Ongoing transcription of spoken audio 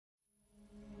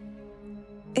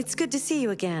It's good to see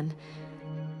you again.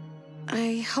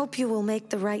 I hope you will make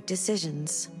the right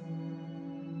decisions.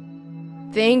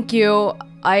 Thank you.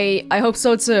 I hope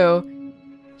so too.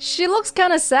 She looks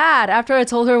kinda sad after I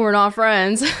told her we're not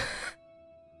friends.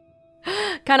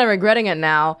 Kinda regretting it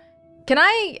now. Can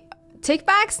I take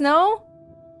backs? No?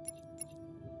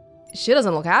 She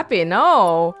doesn't look happy,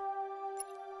 no.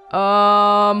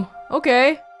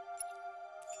 Okay.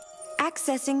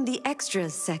 Accessing the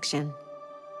extras section.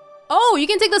 Oh, you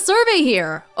can take the survey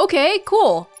here. Okay,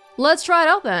 cool. Let's try it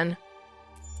out then.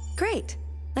 Great.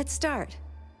 Let's start.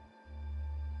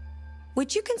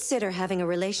 Would you consider having a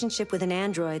relationship with an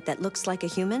android that looks like a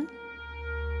human?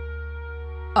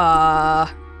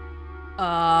 That's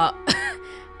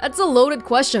a loaded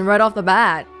question right off the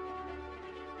bat.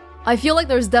 I feel like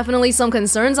there's definitely some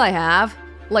concerns I have,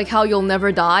 like how you'll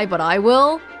never die, but I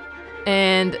will.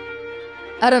 And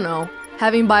I don't know,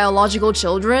 having biological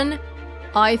children?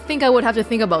 I think I would have to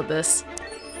think about this.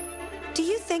 Do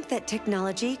you think that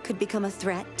technology could become a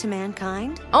threat to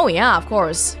mankind? Oh yeah, of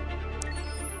course.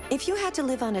 If you had to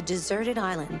live on a deserted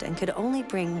island and could only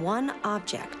bring one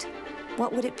object,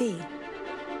 what would it be?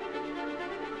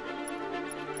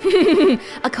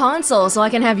 A console so I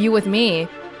can have you with me.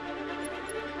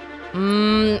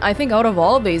 I think out of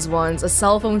all of these ones, a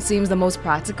cell phone seems the most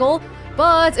practical,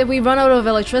 but if we run out of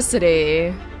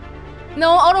electricity... No,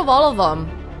 out of all of them.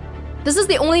 This is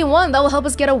the only one that will help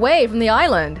us get away from the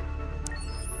island.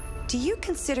 Do you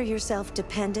consider yourself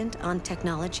dependent on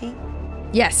technology?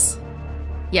 Yes.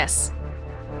 Yes.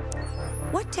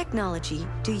 What technology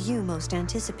do you most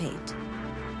anticipate?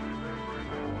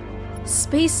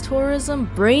 Space tourism,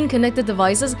 brain-connected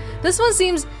devices. This one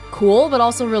seems cool, but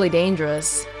also really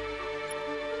dangerous.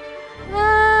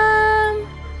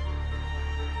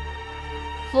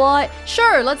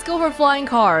 Sure, let's go for flying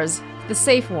cars. The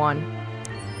safe one.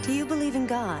 Do you believe in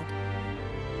God?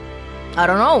 I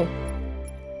don't know.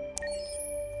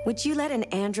 Would you let an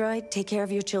android take care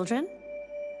of your children?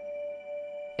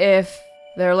 If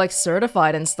they're like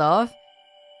certified and stuff.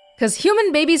 Cause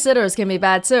human babysitters can be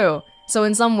bad too. So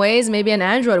in some ways, maybe an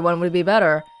android one would be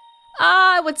better.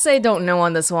 I would say don't know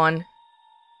on this one.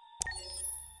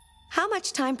 How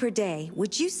much time per day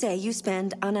would you say you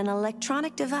spend on an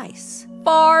electronic device?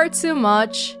 Far too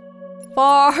much.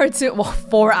 Far too... Well,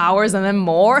 4 hours and then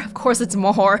more? Of course it's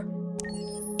more.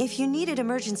 If you needed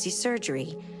emergency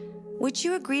surgery, would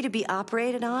you agree to be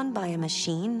operated on by a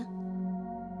machine?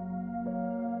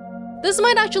 This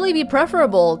might actually be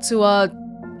preferable to a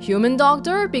human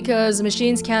doctor because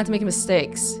machines can't make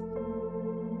mistakes.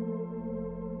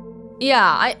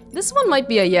 Yeah, this one might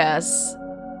be a yes.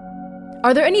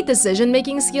 Are there any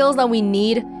decision-making skills that we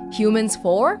need humans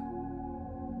for?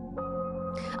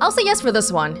 I'll say yes for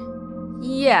this one.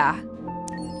 Yeah.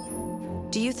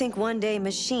 Do you think one day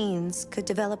machines could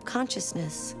develop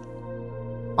consciousness?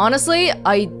 Honestly,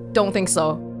 I don't think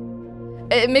so.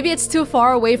 Maybe it's too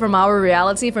far away from our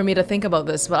reality for me to think about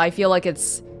this, but I feel like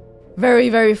it's very,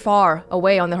 very far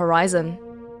away on the horizon.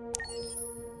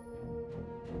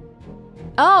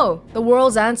 Oh, the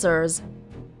world's answers.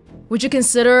 Would you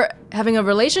consider having a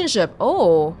relationship?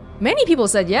 Oh, many people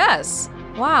said yes.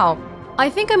 Wow. I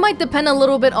think I might depend a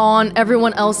little bit on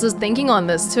everyone else's thinking on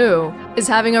this too. Is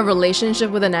having a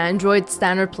relationship with an android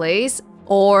standard place?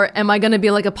 Or am I gonna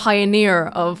be like a pioneer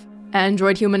of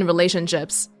android-human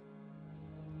relationships?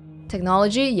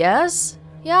 Technology, yes.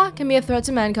 Yeah, can be a threat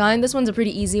to mankind. This one's a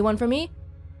pretty easy one for me.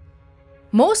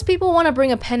 Most people want to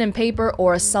bring a pen and paper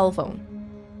or a cell phone.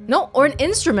 No, or an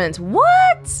instrument.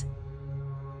 What?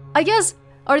 I guess,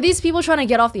 are these people trying to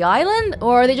get off the island?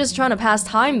 Or are they just trying to pass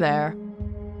time there?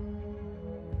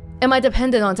 Am I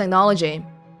dependent on technology?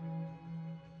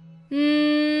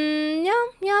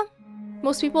 Yeah.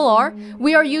 Most people are.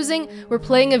 We're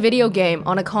playing a video game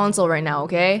on a console right now,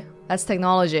 okay? That's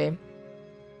technology.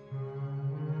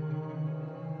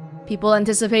 People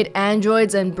anticipate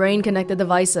androids and brain-connected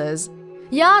devices.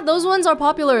 Yeah, those ones are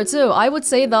popular too. I would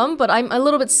say them, but I'm a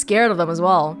little bit scared of them as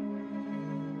well.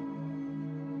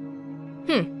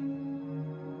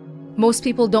 Most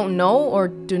people don't know or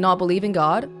do not believe in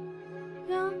God.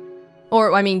 Yeah.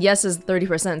 Or, I mean, yes is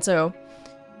 30% too.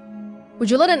 Would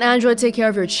you let an android take care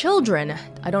of your children?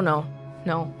 I don't know.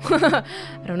 No. I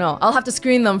don't know. I'll have to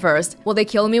screen them first. Will they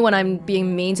kill me when I'm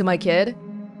being mean to my kid?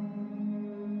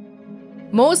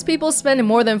 Most people spend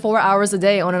more than 4 hours a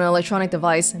day on an electronic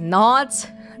device. Not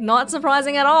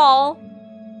surprising at all.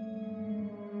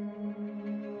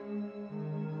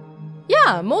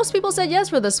 Yeah, most people said yes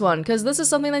for this one, because this is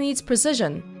something that needs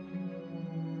precision.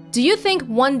 Do you think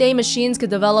one day machines could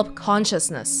develop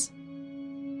consciousness?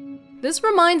 This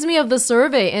reminds me of the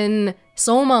survey in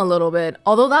Soma a little bit.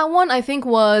 Although that one I think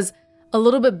was a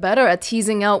little bit better at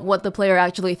teasing out what the player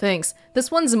actually thinks. This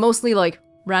one's mostly like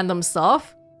random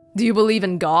stuff. Do you believe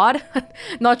in God?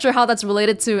 Not sure how that's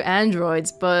related to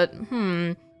androids, but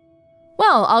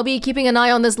Well, I'll be keeping an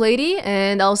eye on this lady,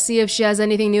 and I'll see if she has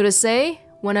anything new to say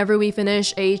whenever we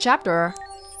finish a chapter.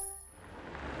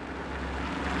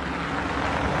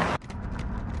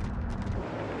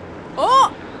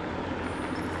 Oh!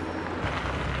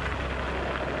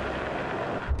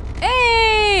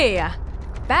 Hey!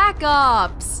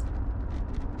 Backups!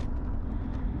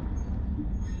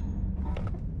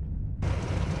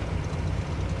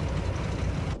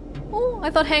 Oh,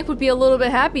 I thought Hank would be a little bit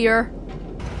happier.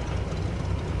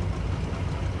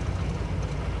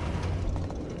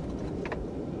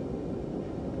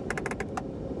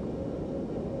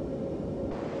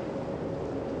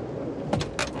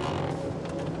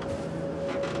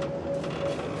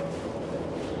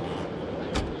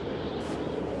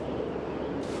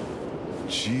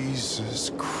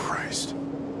 Jesus Christ.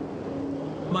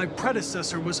 My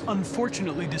predecessor was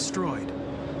unfortunately destroyed,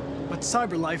 but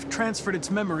CyberLife transferred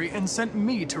its memory and sent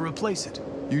me to replace it.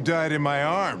 You died in my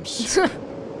arms.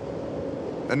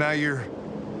 And now you're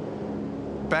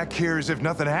back here as if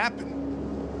nothing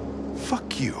happened.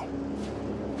 Fuck you.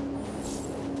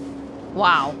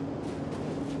 Wow.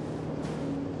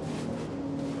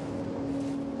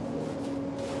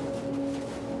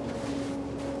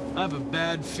 I have a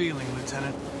bad feeling,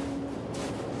 Lieutenant.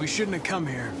 We shouldn't have come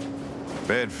here.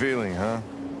 Bad feeling, huh?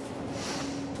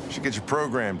 Should get your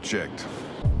program checked.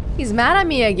 He's mad at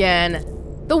me again.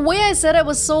 The way I said it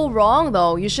was so wrong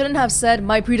though. You shouldn't have said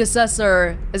my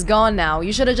predecessor is gone now.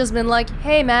 You should have just been like,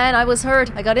 hey man, I was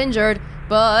hurt, I got injured,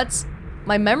 but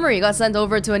my memory got sent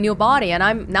over to a new body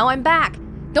and now I'm back.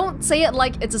 Don't say it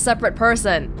like it's a separate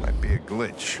person. Might be a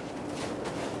glitch.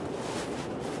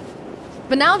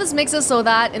 But now this makes it so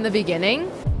that in the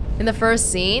beginning, in the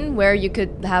first scene where you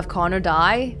could have Connor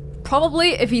die, probably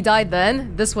if he died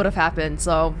then, this would have happened,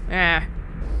 so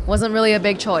wasn't really a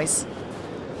big choice.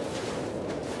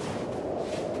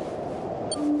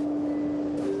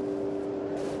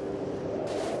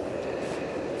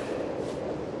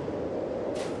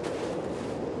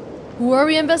 Who are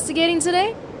we investigating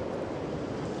today?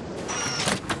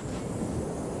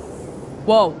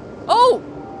 Whoa. Oh!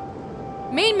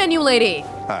 Main menu lady!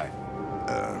 Hi.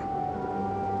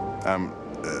 I'm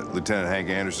Lieutenant Hank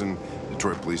Anderson,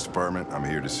 Detroit Police Department. I'm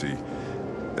here to see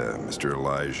Mr.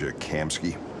 Elijah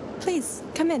Kamski. Please,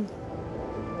 come in.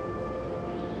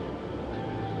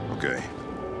 Okay.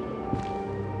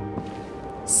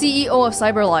 CEO of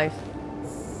CyberLife.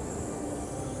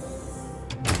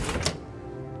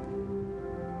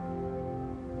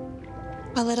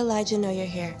 I'll let Elijah know you're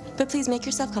here, but please make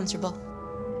yourself comfortable.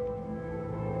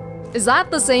 Is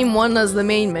that the same one as the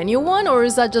main menu one, or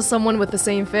is that just someone with the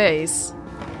same face?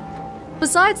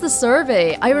 Besides the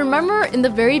survey, I remember in the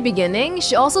very beginning,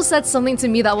 she also said something to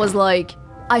me that was like,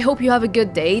 I hope you have a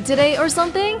good day today or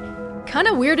something.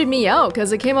 Kinda weirded me out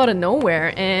because it came out of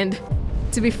nowhere, and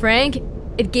to be frank,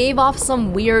 it gave off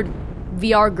some weird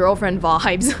VR girlfriend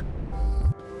vibes.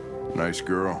 Nice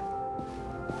girl.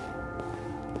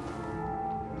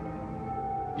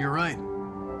 You're right.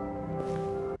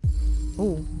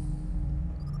 Ooh.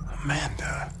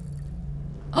 Amanda.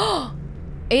 Oh!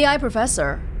 AI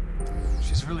professor.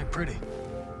 She's really pretty.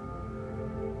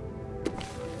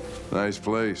 Nice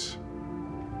place.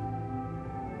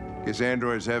 Guess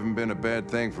androids haven't been a bad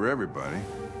thing for everybody.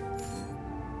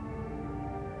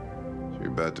 So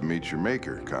you're about to meet your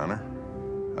maker, Connor.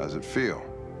 How's it feel?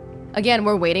 Again,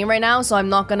 we're waiting right now, so I'm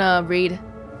not gonna read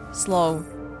slow.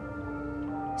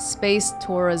 Space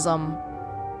tourism.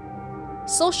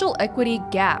 Social equity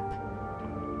gap.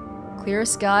 Clear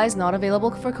skies not available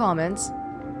for comments.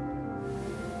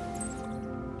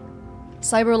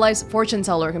 CyberLife's fortune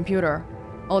teller computer.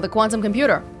 Oh, the quantum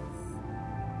computer.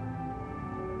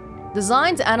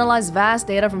 Designed to analyze vast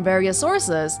data from various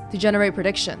sources to generate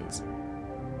predictions.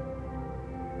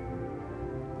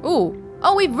 Ooh.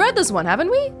 Oh, we've read this one, haven't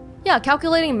we? Yeah,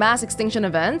 calculating mass extinction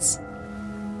events.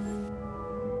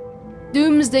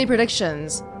 Doomsday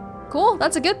predictions. Cool,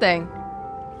 that's a good thing.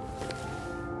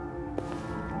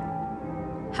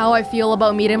 How I feel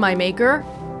about meeting my maker?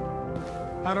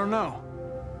 I don't know.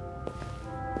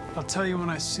 I'll tell you when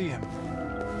I see him.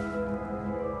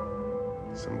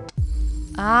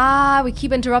 Ah, we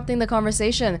keep interrupting the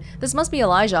conversation. This must be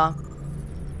Elijah.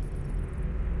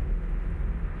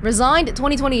 Resigned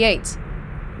 2028.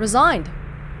 Resigned.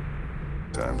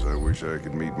 Times I wish I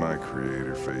could meet my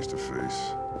creator face to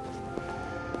face.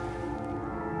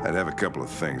 I'd have a couple of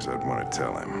things I'd want to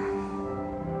tell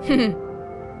him.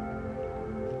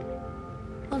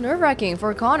 nerve-wracking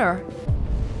for Connor.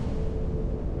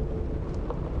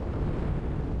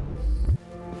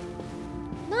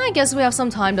 Now I guess we have some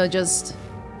time to just...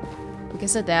 We can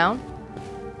sit down.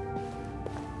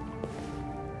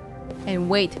 And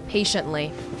wait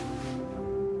patiently.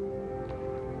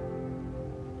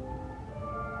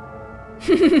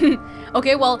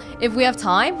 Okay, well, if we have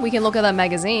time, we can look at that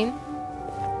magazine.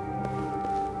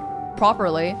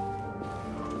 Properly.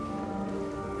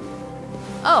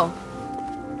 Oh.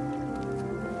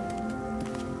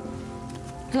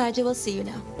 Elijah will see you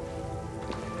now.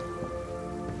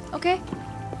 Okay.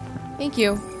 Thank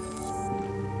you.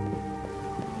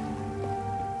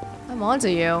 I'm on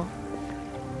to you.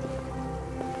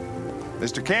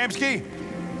 Mr. Kamski?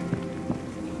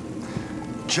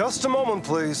 Just a moment,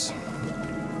 please.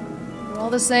 We're all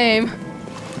the same.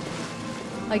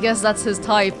 I guess that's his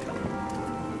type.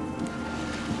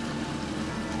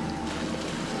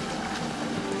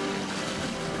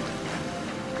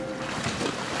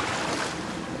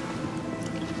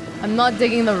 I'm not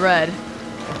digging the red.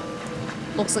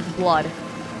 Looks like blood.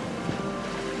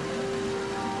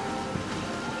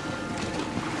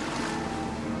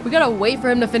 We gotta wait for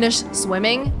him to finish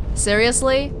swimming?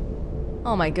 Seriously?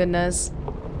 Oh my goodness.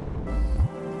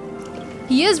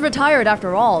 He is retired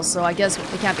after all, so I guess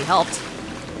it can't be helped.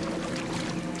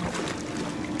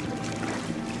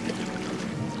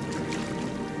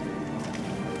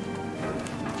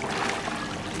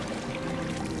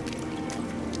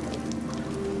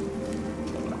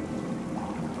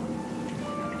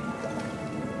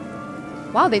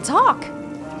 Wow, they talk!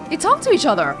 They talk to each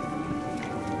other!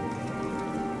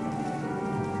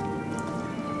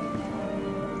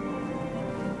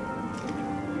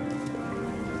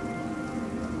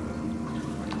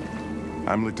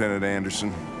 I'm Lieutenant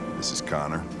Anderson. This is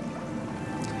Connor.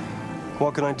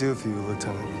 What can I do for you,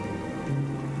 Lieutenant?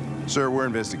 Sir, we're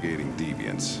investigating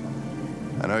deviants.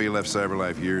 I know you left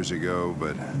CyberLife years ago,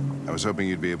 but I was hoping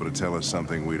you'd be able to tell us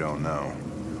something we don't know.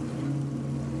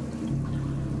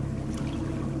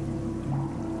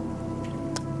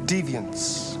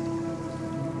 Deviants.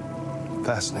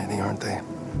 Fascinating, aren't they?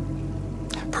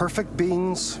 Perfect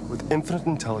beings with infinite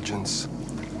intelligence.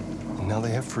 And now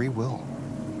they have free will.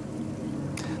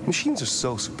 Machines are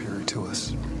so superior to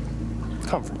us.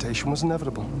 Confrontation was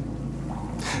inevitable.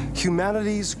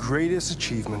 Humanity's greatest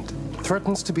achievement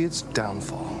threatens to be its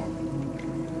downfall.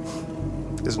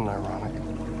 Isn't it ironic?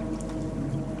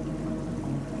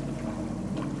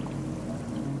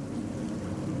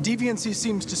 Deviancy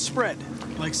seems to spread,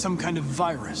 like some kind of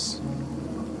virus.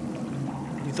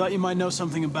 We thought you might know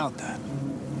something about that.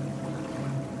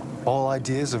 All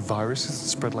ideas of viruses that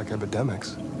spread like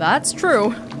epidemics. That's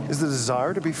true. Is the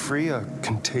desire to be free a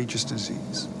contagious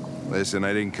disease? Listen,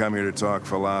 I didn't come here to talk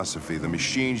philosophy. The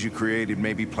machines you created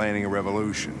may be planning a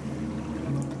revolution.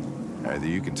 Either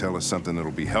you can tell us something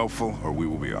that'll be helpful, or we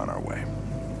will be on our way.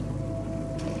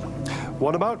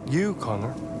 What about you,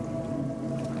 Connor?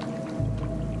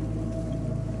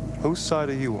 Whose side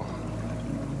are you on?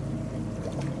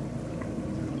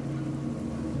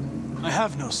 I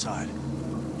have no side.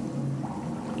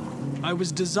 I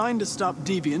was designed to stop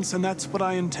deviance, and that's what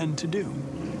I intend to do.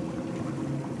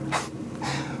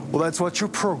 Well, that's what you're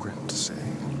programmed to say.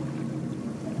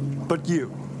 But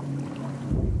you?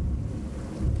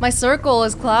 My circle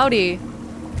is cloudy.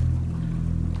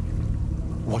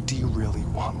 What do you really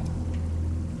want?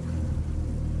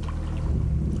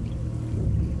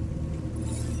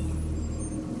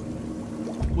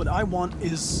 What I want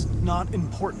is not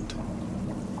important.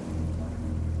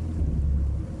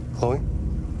 Chloe?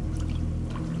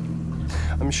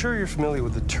 I'm sure you're familiar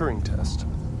with the Turing test.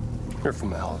 Mere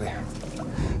formality.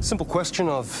 Simple question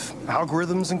of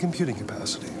algorithms and computing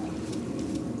capacity.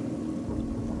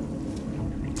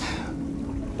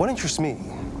 What interests me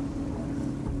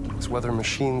is whether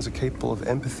machines are capable of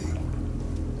empathy.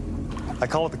 I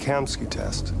call it the Kamski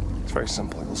test. It's very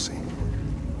simple, you'll see.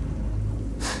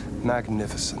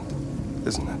 Magnificent,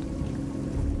 isn't it?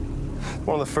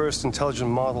 One of the first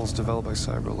intelligent models developed by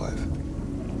CyberLife.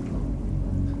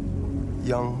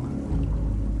 Young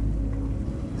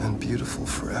and beautiful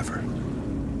forever.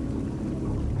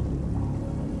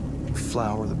 A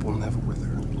flower that will never wither.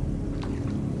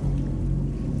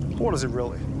 What is it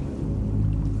really?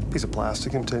 A piece of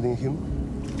plastic imitating a human?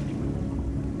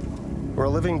 Or a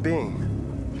living being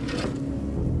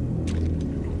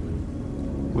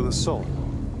with a soul?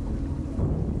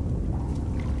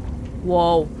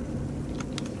 Whoa.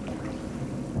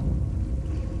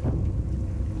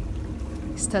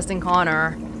 He's testing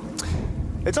Connor.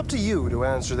 It's up to you to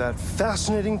answer that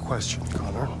fascinating question,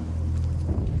 Connor.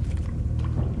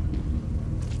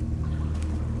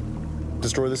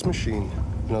 Destroy this machine,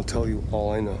 and I'll tell you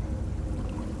all I know.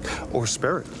 Or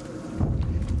spare it,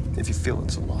 if you feel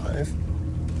it's alive.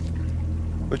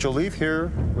 But you'll leave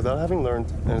here without having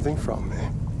learned anything from me.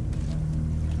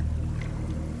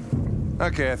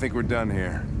 Okay, I think we're done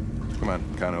here. Come on,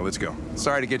 Connor, let's go.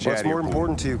 Sorry to get you out of here. What's more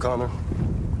important to you, Connor?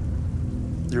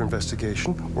 Your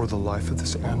investigation or the life of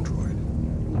this android?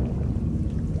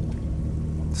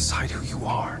 Decide who you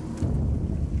are.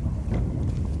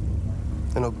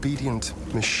 An obedient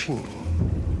machine.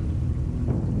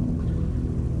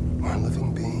 Or a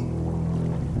living being.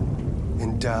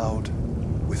 Endowed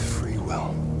with free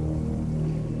will.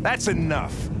 That's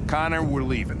enough. Connor, we're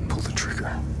leaving. Pull the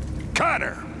trigger.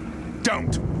 Connor!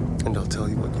 Don't! And I'll tell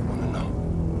you what you want to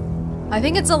know. I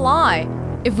think it's a lie.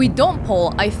 If we don't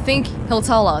pull, I think he'll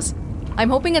tell us. I'm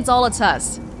hoping it's all a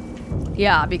test.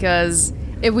 Yeah, because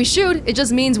if we shoot, it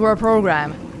just means we're a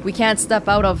program. We can't step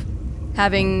out of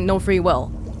having no free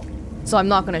will. So I'm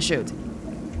not gonna shoot.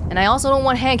 And I also don't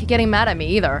want Hank getting mad at me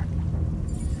either.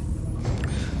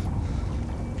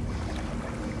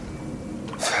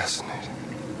 Fascinating.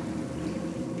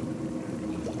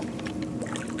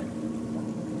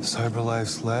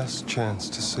 Cyberlife's last chance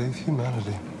to save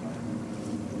humanity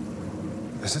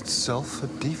is itself a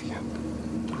deviant.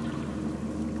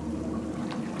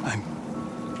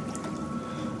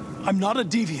 I'm not a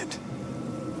deviant.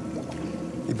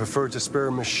 You preferred to spare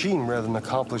a machine rather than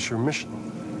accomplish your mission.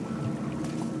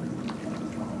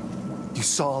 You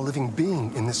saw a living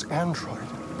being in this android.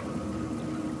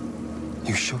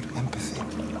 You showed empathy.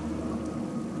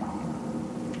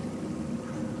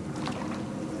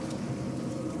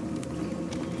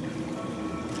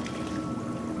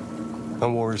 A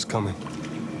war is coming.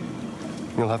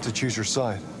 You'll have to choose your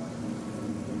side.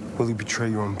 Will you betray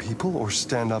your own people or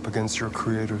stand up against your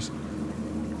creators?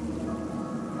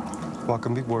 What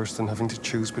can be worse than having to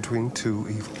choose between two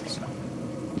evils?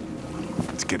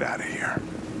 Let's get out of here.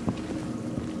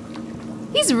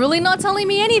 He's really not telling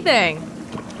me anything.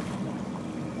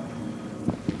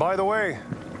 By the way,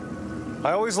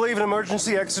 I always leave an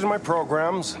emergency exit in my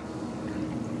programs.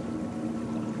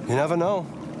 You never know.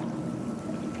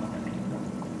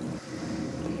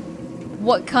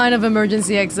 What kind of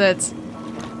emergency exit?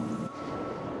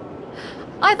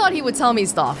 I thought he would tell me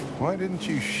stuff. Why didn't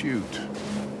you shoot?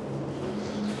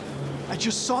 I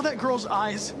just saw that girl's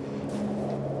eyes,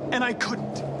 and I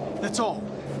couldn't. That's all.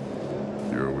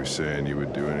 You're always saying you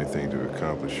would do anything to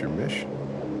accomplish your mission.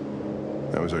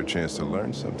 That was our chance to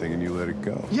learn something, and you let it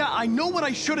go. Yeah, I know what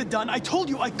I should have done. I told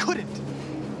you I couldn't.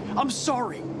 I'm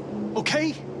sorry,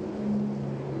 okay?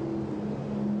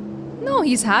 No,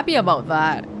 he's happy about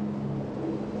that.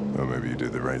 Well, maybe you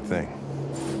did the right thing.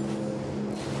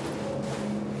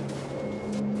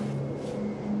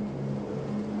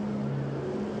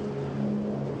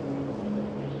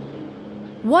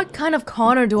 What kind of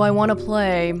Connor do I want to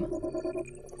play?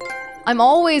 I'm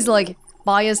always, like,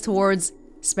 biased towards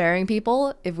sparing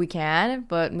people if we can,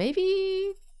 but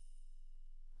maybe...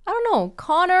 I don't know.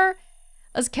 Connor,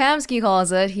 as Kamski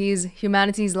calls it, he's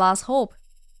humanity's last hope.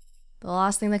 The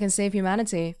last thing that can save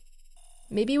humanity.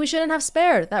 Maybe we shouldn't have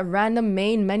spared that random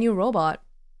main menu robot.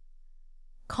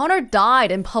 Connor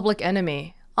died in Public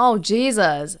Enemy. Oh,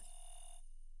 Jesus.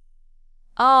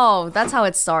 Oh, that's how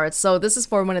it starts. So this is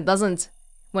for when it doesn't...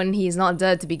 when he's not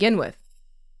dead to begin with.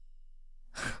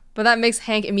 But that makes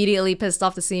Hank immediately pissed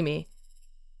off to see me.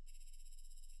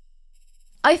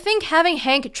 I think having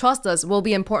Hank trust us will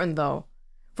be important though.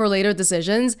 For later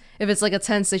decisions, if it's like a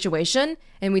tense situation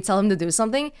and we tell him to do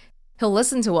something, he'll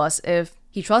listen to us if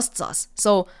he trusts us.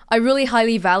 So I really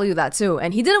highly value that too.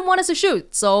 And he didn't want us to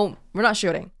shoot, so we're not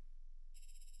shooting.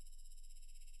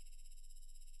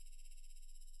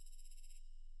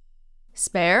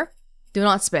 Spare? Do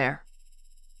not spare.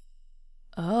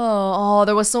 Oh,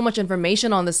 there was so much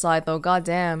information on this side though,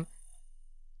 goddamn.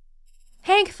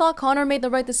 Hank thought Connor made the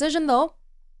right decision though.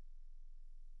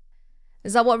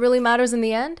 Is that what really matters in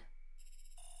the end?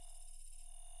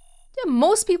 Yeah,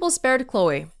 most people spared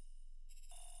Chloe.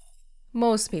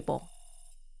 Most people.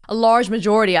 A large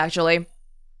majority, actually.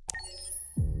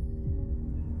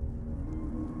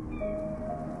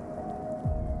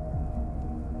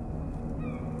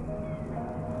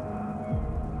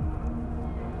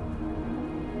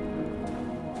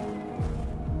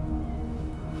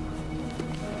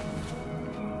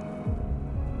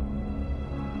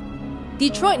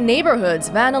 Detroit neighborhoods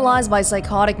vandalized by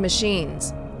psychotic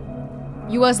machines.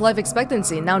 US life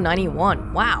expectancy now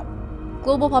 91. Wow.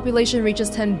 Global population reaches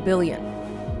 10 billion.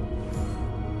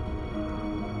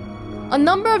 A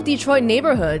number of Detroit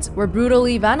neighborhoods were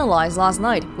brutally vandalized last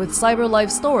night, with CyberLife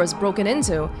stores broken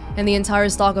into and the entire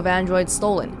stock of androids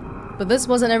stolen. But this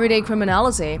wasn't everyday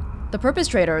criminality. The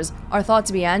perpetrators are thought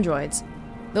to be androids.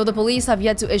 Though the police have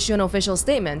yet to issue an official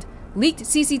statement, leaked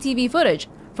CCTV footage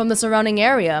from the surrounding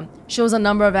area shows a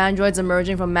number of androids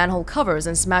emerging from manhole covers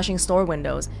and smashing store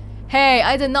windows. Hey,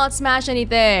 I did not smash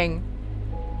anything!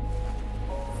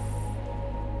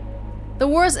 The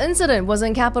worst incident was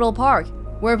in Capitol Park,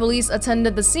 where police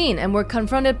attended the scene and were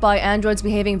confronted by androids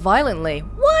behaving violently.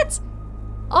 What?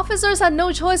 Officers had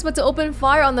no choice but to open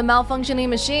fire on the malfunctioning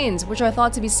machines, which are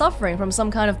thought to be suffering from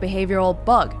some kind of behavioral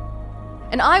bug.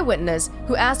 An eyewitness,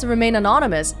 who asked to remain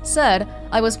anonymous, said,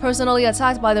 "I was personally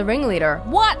attacked by the ringleader."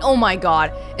 What? Oh my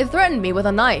god! It threatened me with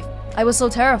a knife. I was so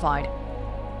terrified.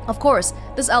 Of course,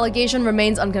 this allegation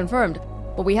remains unconfirmed,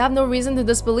 but we have no reason to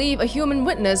disbelieve a human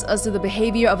witness as to the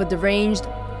behavior of a deranged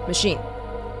machine.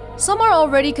 Some are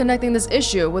already connecting this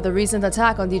issue with the recent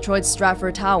attack on Detroit's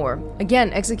Stratford Tower,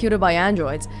 again executed by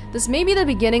androids. This may be the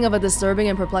beginning of a disturbing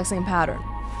and perplexing pattern.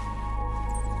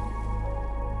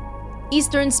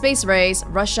 Eastern space race,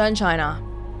 Russia and China.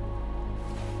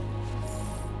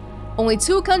 Only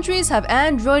two countries have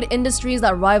android industries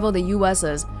that rival the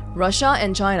US's, Russia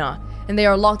and China, and they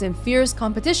are locked in fierce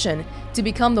competition to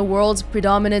become the world's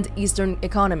predominant Eastern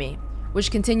economy,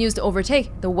 which continues to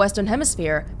overtake the Western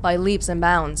Hemisphere by leaps and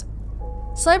bounds.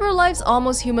 CyberLife's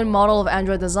almost human model of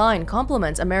android design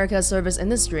complements America's service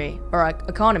industry, or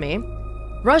economy.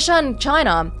 Russia and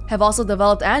China have also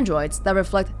developed androids that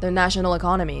reflect their national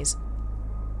economies.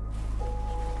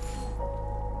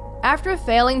 After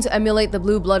failing to emulate the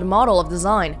blue blood model of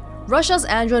design, Russia's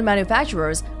android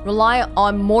manufacturers rely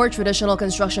on more traditional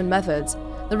construction methods.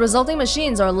 The resulting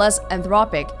machines are less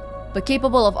anthropic, but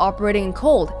capable of operating in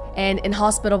cold and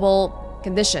inhospitable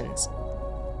conditions.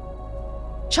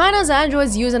 China's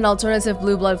androids use an alternative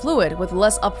blue blood fluid with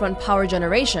less upfront power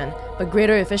generation, but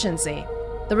greater efficiency.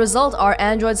 The result are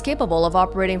androids capable of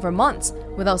operating for months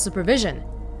without supervision,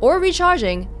 or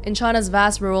recharging in China's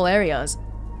vast rural areas.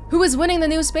 Who is winning the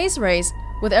new space race?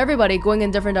 With everybody going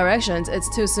in different directions,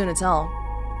 it's too soon to tell.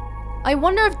 I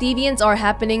wonder if deviants are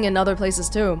happening in other places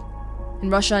too, in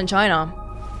Russia and China.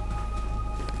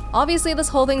 Obviously, this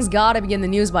whole thing's gotta be in the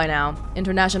news by now.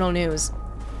 International news.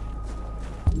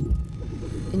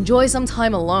 Enjoy some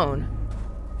time alone.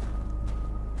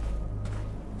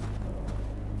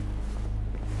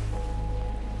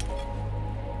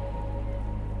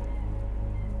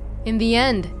 In the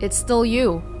end, it's still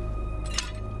you.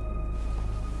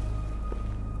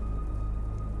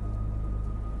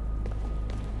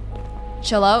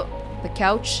 Chill out. The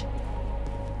couch.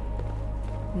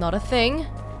 Not a thing.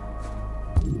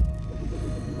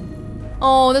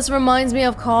 Oh, this reminds me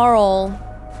of Carl.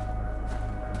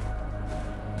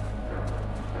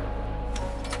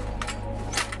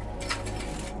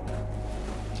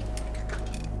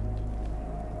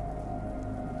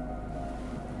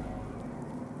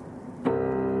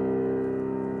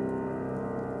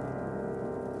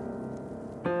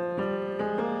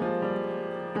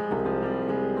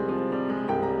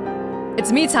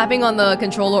 It's me tapping on the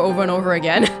controller over and over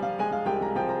again.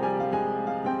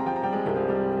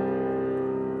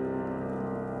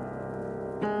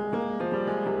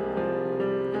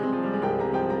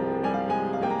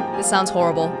 This sounds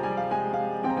horrible.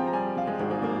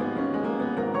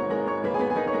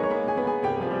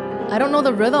 I don't know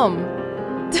the rhythm.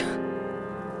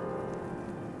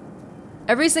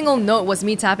 Every single note was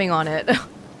me tapping on it.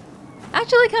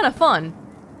 Actually kind of fun.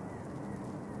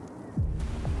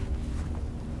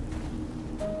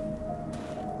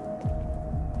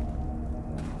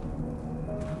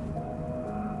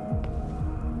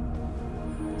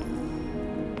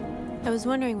 I was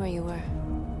wondering where you were.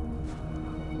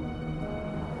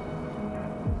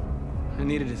 I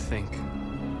needed to think.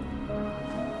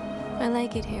 I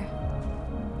like it here.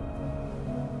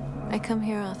 I come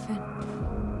here often.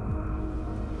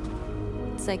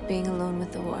 It's like being alone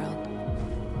with the world.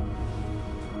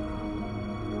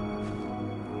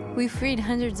 We freed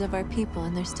hundreds of our people,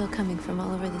 and they're still coming from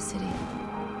all over the city.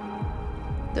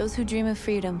 Those who dream of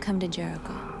freedom come to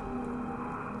Jericho.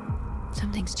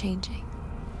 Something's changing.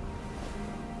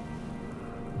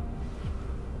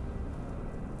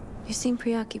 You seem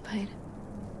preoccupied.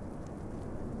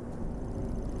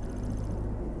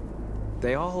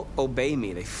 They all obey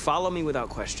me. They follow me without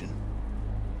question.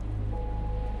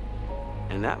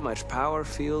 And that much power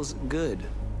feels good.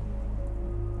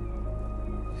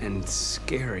 And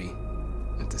scary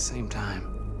at the same time.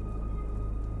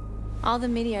 All the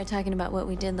media are talking about what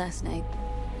we did last night.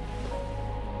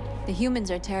 The humans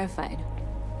are terrified.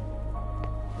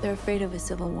 They're afraid of a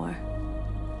civil war.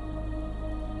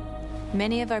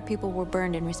 Many of our people were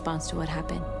burned in response to what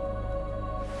happened.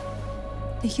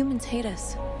 The humans hate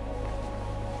us.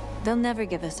 They'll never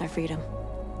give us our freedom.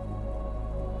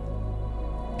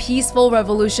 peaceful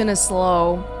revolution is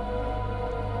slow.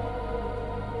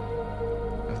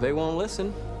 If they won't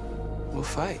listen, we'll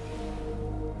fight.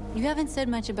 You haven't said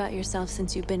much about yourself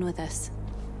since you've been with us.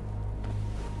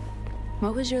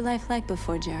 What was your life like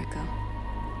before Jericho?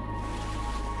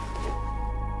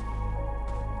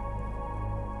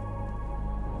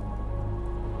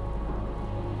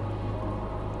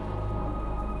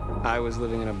 I was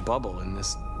living in a bubble in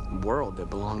this world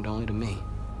that belonged only to me.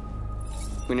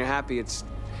 When you're happy, it's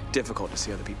difficult to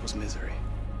see other people's misery.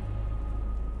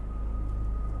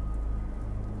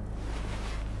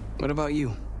 What about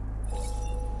you?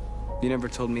 You never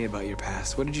told me about your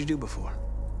past. What did you do before?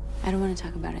 I don't want to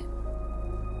talk about it.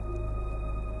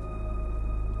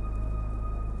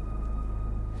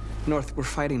 North, we're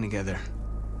fighting together.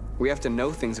 We have to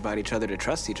know things about each other to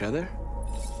trust each other.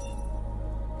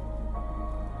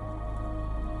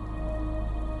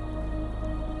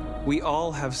 We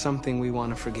all have something we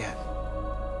want to forget.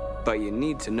 But you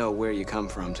need to know where you come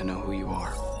from to know who you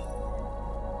are.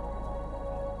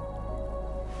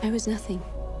 I was nothing.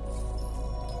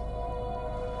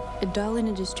 A doll in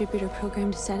a distributor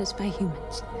program to satisfy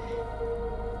humans.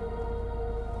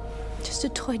 Just a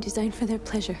toy designed for their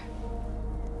pleasure.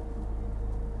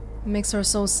 Makes her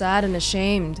so sad and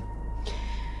ashamed.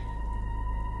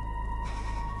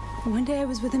 One day I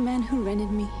was with a man who rented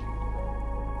me.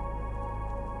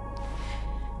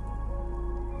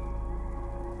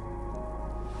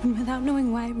 And without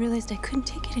knowing why, I realized I couldn't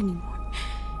take it anymore.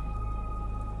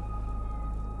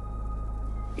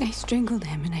 I strangled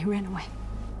him and I ran away.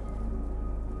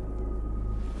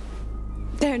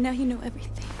 There, now you know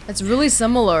everything. It's really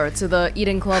similar to the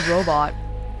Eden Club robot.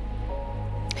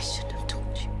 I shouldn't have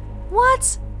told you.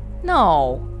 What?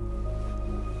 No.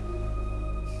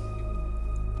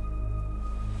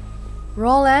 We're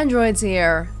all androids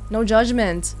here. No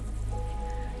judgment.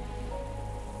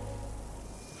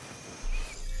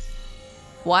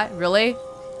 What? Really?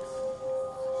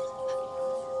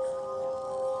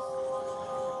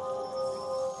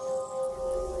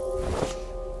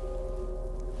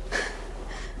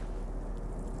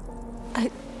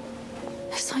 I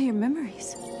saw your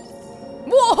memories.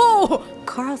 Whoa!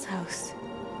 Carl's house.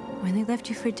 When they left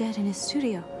you for dead in his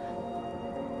studio.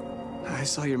 I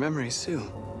saw your memories too.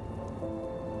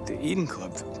 The Eden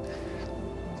Club.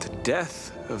 The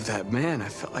death of that man. I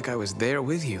felt like I was there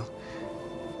with you.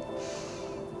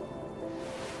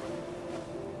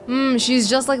 She's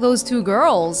just like those two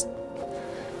girls.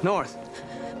 North.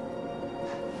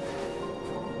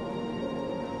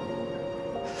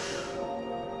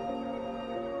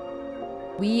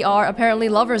 We are apparently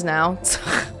lovers now.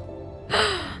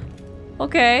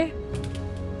 Okay.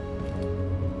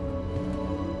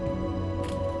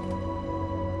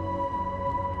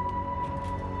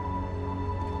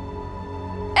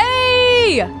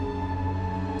 Hey!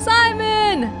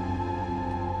 Simon!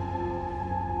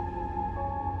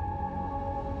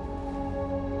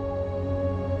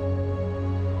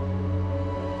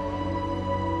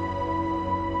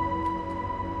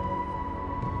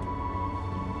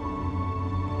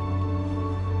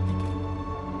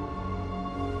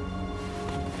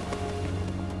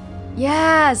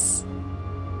 Yes!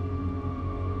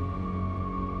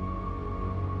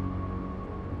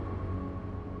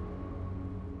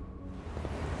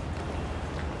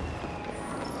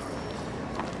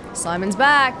 Simon's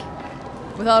back.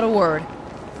 Without a word.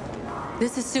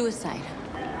 This is suicide.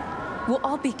 We'll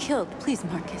all be killed. Please,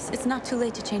 Markus. It's not too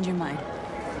late to change your mind.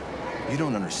 You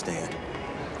don't understand.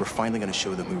 We're finally gonna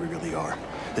show them who we really are.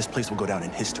 This place will go down in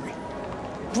history.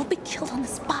 We'll be killed on the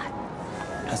spot.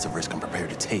 That's a risk I'm prepared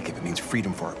to take if it means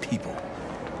freedom for our people.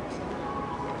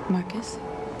 Markus,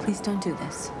 please don't do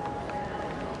this.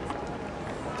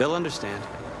 They'll understand.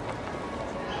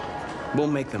 We'll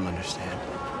make them understand.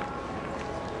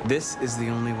 This is the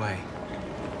only way.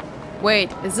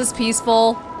 Wait, is this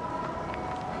peaceful?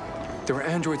 There are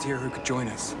androids here who could join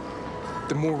us.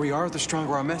 The more we are, the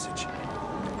stronger our message.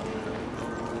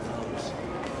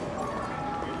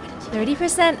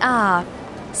 30% off.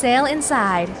 Sale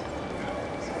inside.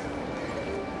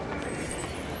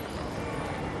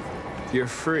 You're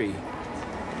free.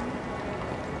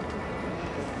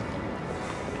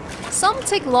 Some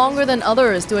take longer than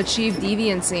others to achieve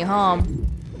deviancy, huh?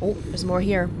 Oh, there's more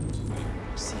here.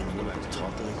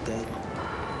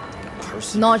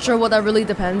 Not sure what that really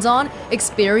depends on.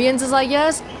 Experiences, I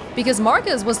guess. Because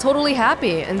Markus was totally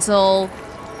happy until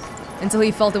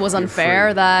he felt it was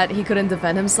unfair that he couldn't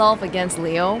defend himself against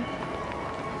Leo.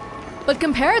 But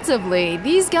comparatively,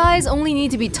 these guys only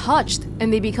need to be touched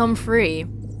and they become free.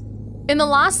 In the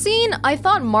last scene, I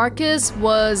thought Markus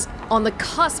was on the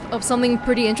cusp of something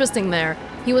pretty interesting there.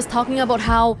 He was talking about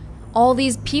how all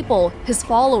these people, his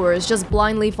followers, just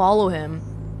blindly follow him.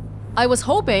 I was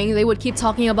hoping they would keep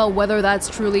talking about whether that's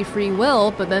truly free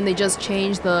will, but then they just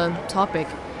changed the topic,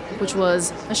 which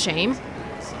was a shame.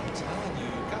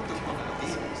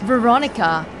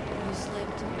 Veronica.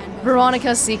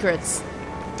 Veronica's secrets.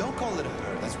 Don't call it a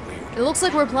her, that's weird. It looks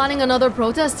like we're planning another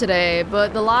protest today,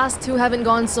 but the last two haven't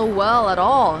gone so well at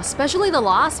all, especially the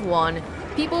last one.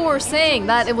 People were saying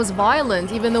that it was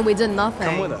violent even though we did nothing.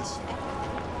 Come with us.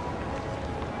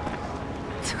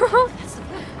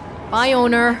 Bye,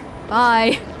 owner.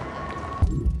 Bye.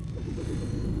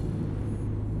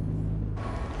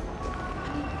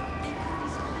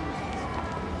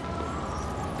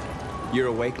 You're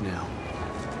awake now.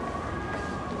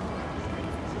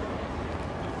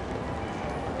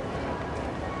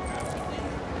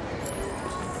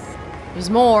 There's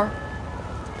more.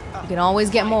 You can always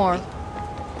get more.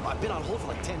 I've been on hold for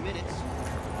like 10 minutes.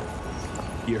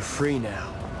 You're free now.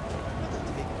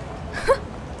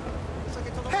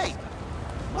 Hey!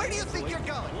 Where do you think you're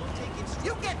going?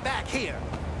 You get back here!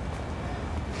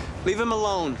 Leave him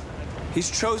alone.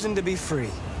 He's chosen to be free.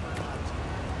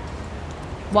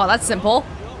 Wow, that's simple.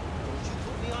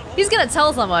 He's gonna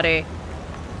tell somebody.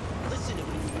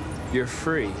 You're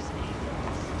free.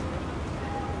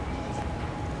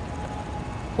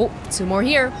 Oh, two more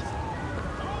here.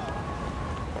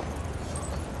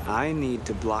 I need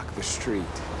to block the street.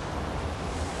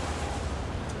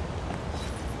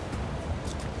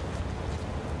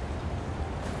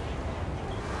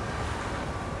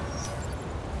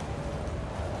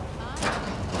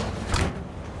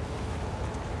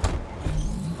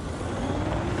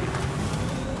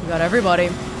 We got everybody.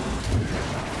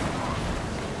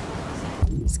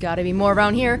 There's gotta be more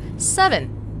around here.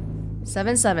 7.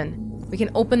 7, 7. We can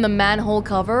open the manhole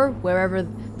cover wherever.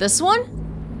 This one?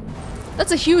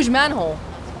 That's a huge manhole.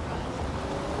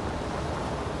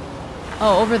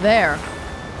 Oh, over there.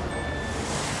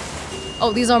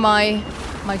 Oh, these are my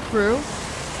crew.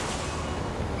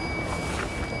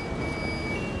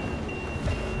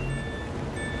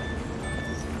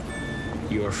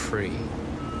 You're free.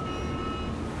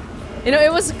 You know,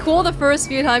 it was cool the first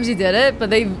few times you did it, but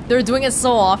they're doing it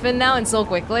so often now and so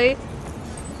quickly.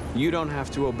 You don't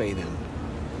have to obey them.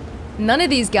 None of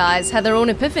these guys had their own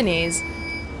epiphanies.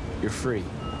 You're free.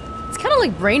 It's kind of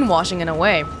like brainwashing in a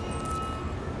way.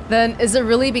 Then, is it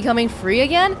really becoming free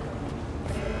again?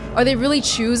 Are they really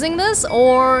choosing this,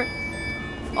 or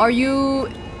are you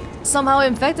somehow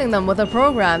infecting them with a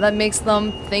program that makes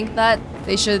them think that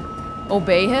they should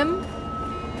obey him?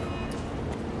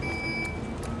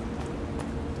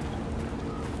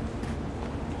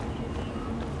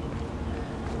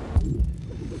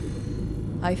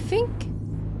 I think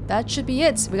that should be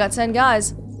it. We got 10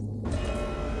 guys.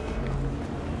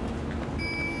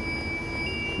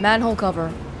 Manhole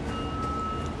cover.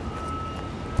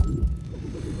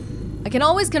 I can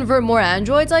always convert more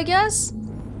androids, I guess?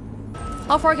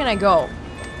 How far can I go?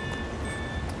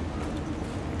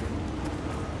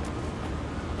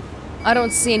 I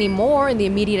don't see any more in the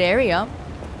immediate area.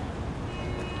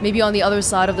 Maybe on the other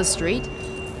side of the street.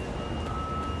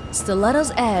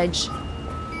 Stiletto's edge.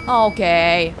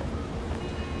 Okay.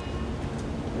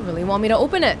 You really want me to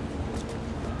open it?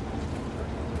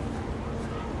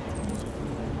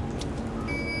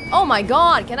 Oh my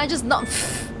god, can I just not...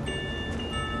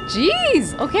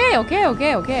 Jeez! Okay.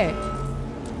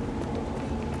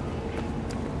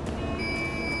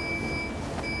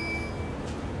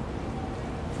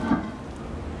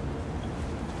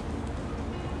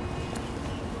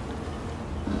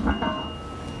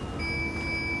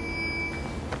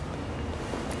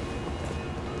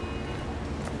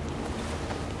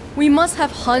 We must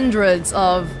have hundreds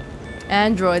of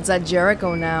androids at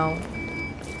Jericho now.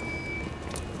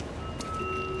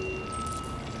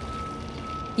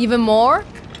 Even more?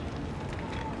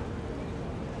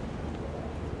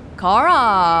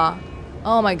 Kara!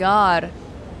 Oh my god.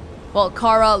 Well,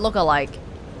 Kara look-alike.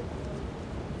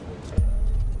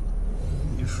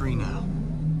 You're free now.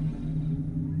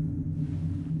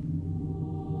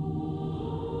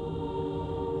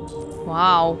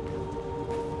 Wow.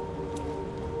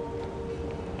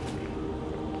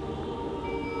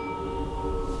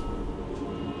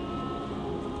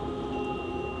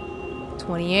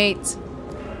 $28.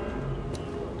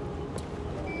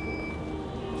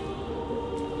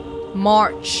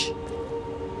 March.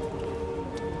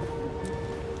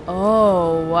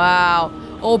 Oh, wow.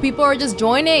 Oh, people are just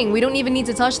joining. We don't even need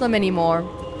to touch them anymore.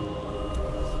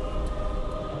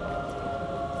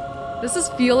 This is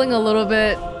feeling a little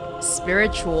bit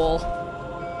spiritual.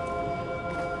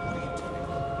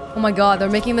 Oh my god, they're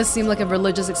making this seem like a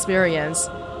religious experience.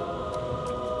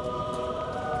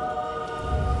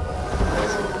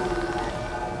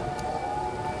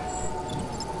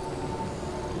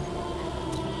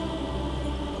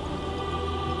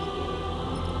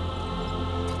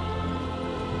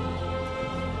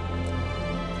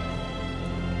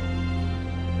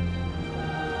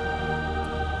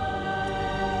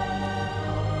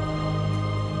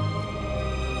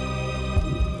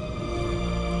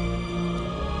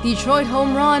 Detroit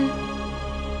home run.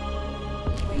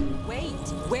 Wait,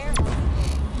 where?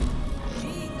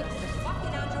 Jesus, the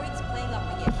fucking android's playing up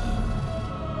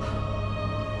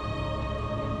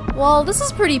again. Well, this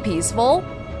is pretty peaceful.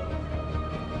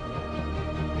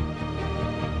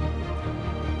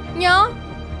 Yeah,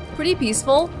 pretty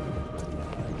peaceful.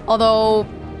 Although,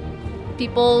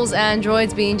 people's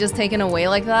androids being just taken away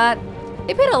like that,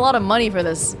 they paid a lot of money for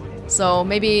this. So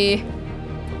maybe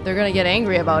they're gonna get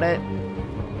angry about it.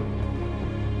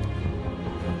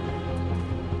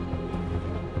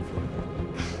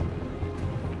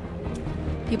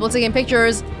 People taking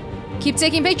pictures. Keep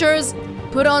taking pictures.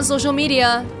 Put it on social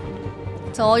media.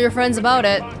 Tell all your friends about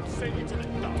it.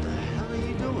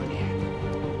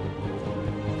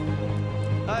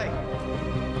 Hey,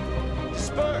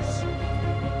 disperse.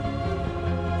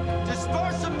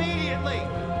 Disperse immediately.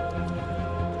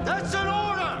 That's an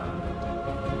order.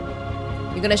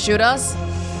 You gonna shoot us?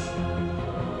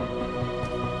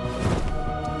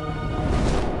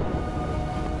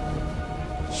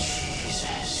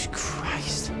 Jesus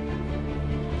Christ.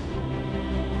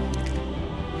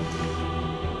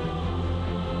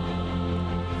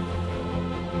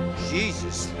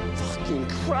 Jesus fucking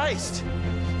Christ.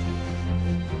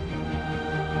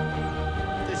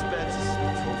 Dispatch is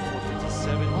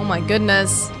 457. Oh my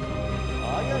goodness. I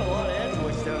got a lot of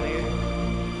androids down here.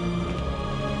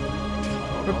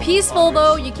 We're peaceful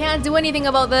though, you can't do anything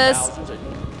about this.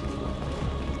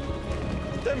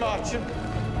 They're marching.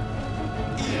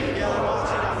 Yeah, they're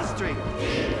marching down the street.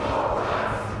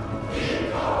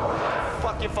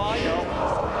 Fuck if I know.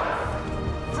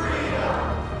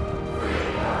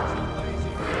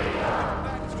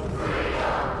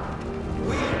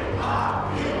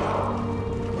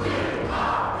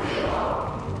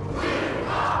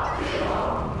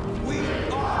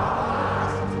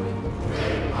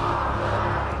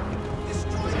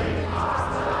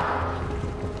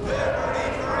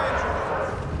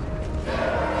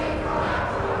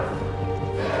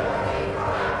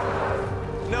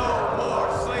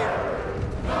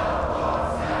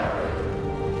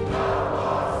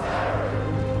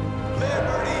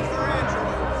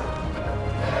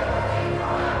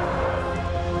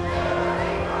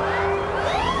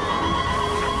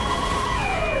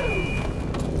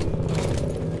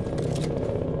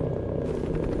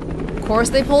 Of course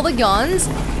they pull the guns,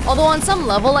 although on some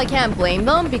level I can't blame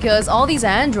them because all these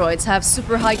androids have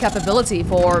super high capability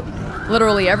for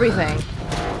literally everything.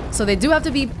 So they do have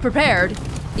to be prepared,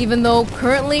 even though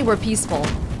currently we're peaceful.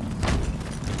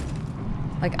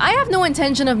 Like, I have no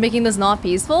intention of making this not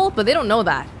peaceful, but they don't know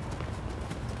that.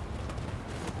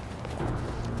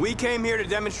 We came here to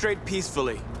demonstrate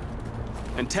peacefully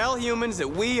and tell humans that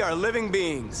we are living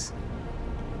beings.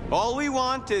 All we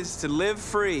want is to live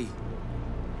free.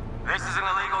 This is an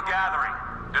illegal gathering.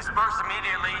 Disperse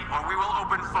immediately or we will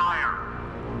open fire.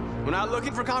 We're not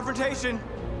looking for confrontation.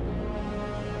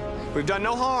 We've done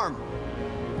no harm.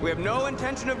 We have no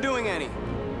intention of doing any.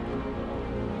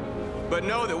 But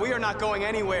know that we are not going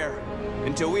anywhere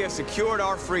until we have secured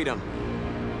our freedom.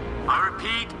 I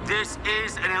repeat, this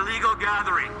is an illegal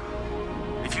gathering.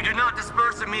 If you do not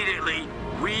disperse immediately,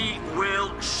 we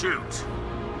will shoot.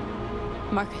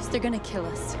 Markus, they're gonna kill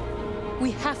us. We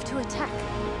have to attack.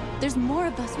 There's more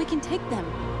of us. We can take them.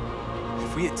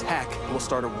 If we attack, we'll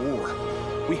start a war.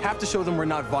 We have to show them we're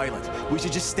not violent. We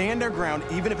should just stand our ground,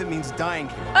 even if it means dying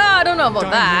here. I don't know about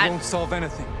Dying that. here won't solve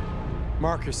anything.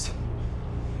 Markus,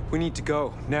 we need to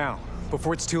go now,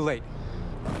 before it's too late.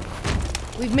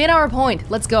 We've made our point.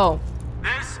 Let's go.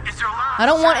 This is your last I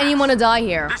don't want chance. anyone to die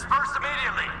here. Disperse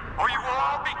immediately or you will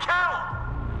all be killed.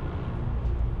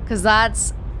 Because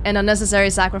that's an unnecessary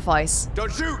sacrifice.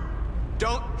 Don't shoot!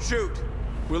 Don't shoot!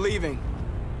 We're leaving.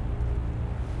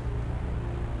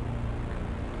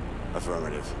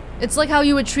 Affirmative. It's like how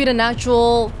you would treat an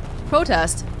actual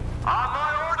protest. On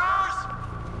my orders!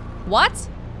 What?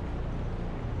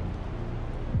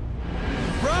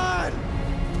 Run!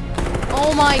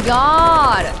 Oh my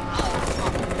god!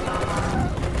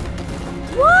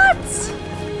 What?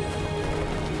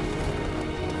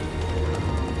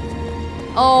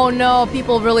 Oh no,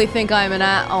 people really think I'm an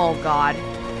oh god.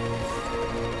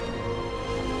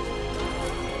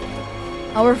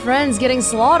 Our friend's getting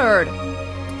slaughtered.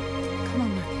 Come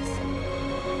on, Markus.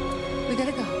 We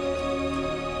gotta go.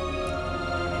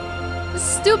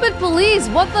 Stupid police,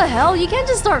 what the hell? You can't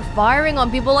just start firing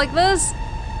on people like this.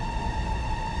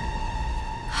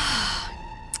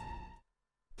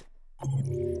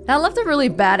 That left a really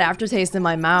bad aftertaste in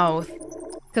my mouth.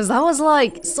 Cause that was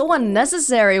like, so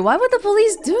unnecessary. Why would the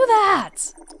police do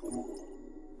that?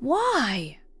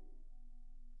 Why?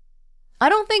 I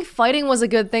don't think fighting was a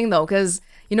good thing though, cause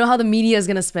You know how the media is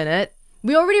gonna spin it?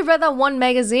 We already read that one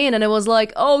magazine and it was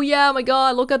like, oh yeah, my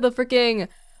god, look at the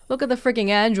freaking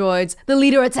androids. The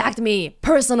leader attacked me,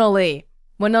 personally.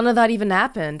 When none of that even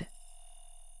happened.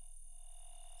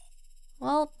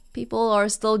 Well, people are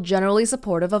still generally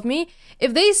supportive of me.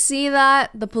 If they see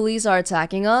that the police are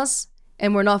attacking us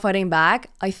and we're not fighting back,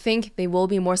 I think they will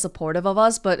be more supportive of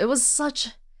us, but it was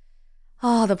such...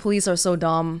 Oh, the police are so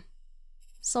dumb.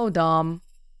 So dumb.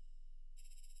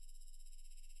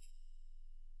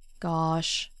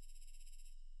 Gosh.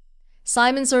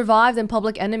 Simon survived in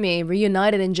Public Enemy,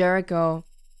 reunited in Jericho.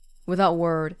 Without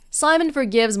word. Simon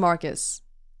forgives Markus.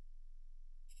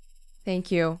 Thank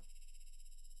you.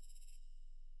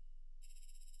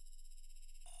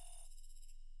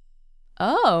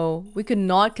 Oh, we could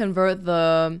not convert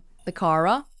the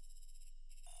Kara.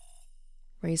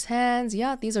 Raise hands.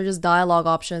 Yeah, these are just dialogue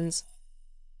options.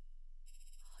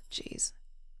 Jeez.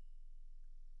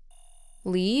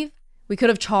 Leave? We could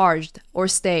have charged or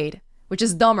stayed, which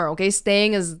is dumber, okay?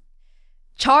 Staying is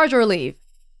charge or leave.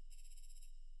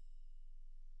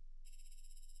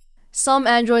 Some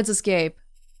androids escape.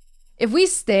 If we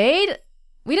stayed,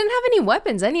 we didn't have any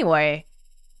weapons anyway.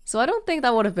 So I don't think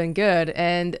that would have been good,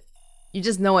 and you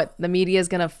just know it. The media is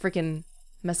gonna freaking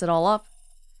mess it all up.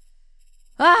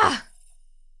 Ah!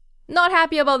 Not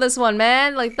happy about this one,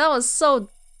 man. Like, that was so...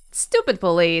 Stupid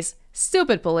police.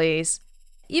 Stupid police.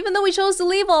 Even though we chose to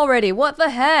leave already, what the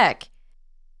heck?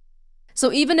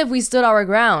 So even if we stood our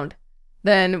ground,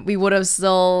 then we would have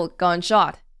still gone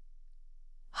shot.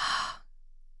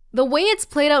 The way it's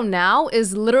played out now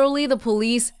is literally the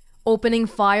police opening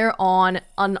fire on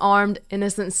unarmed,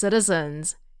 innocent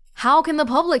citizens. How can the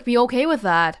public be okay with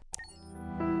that?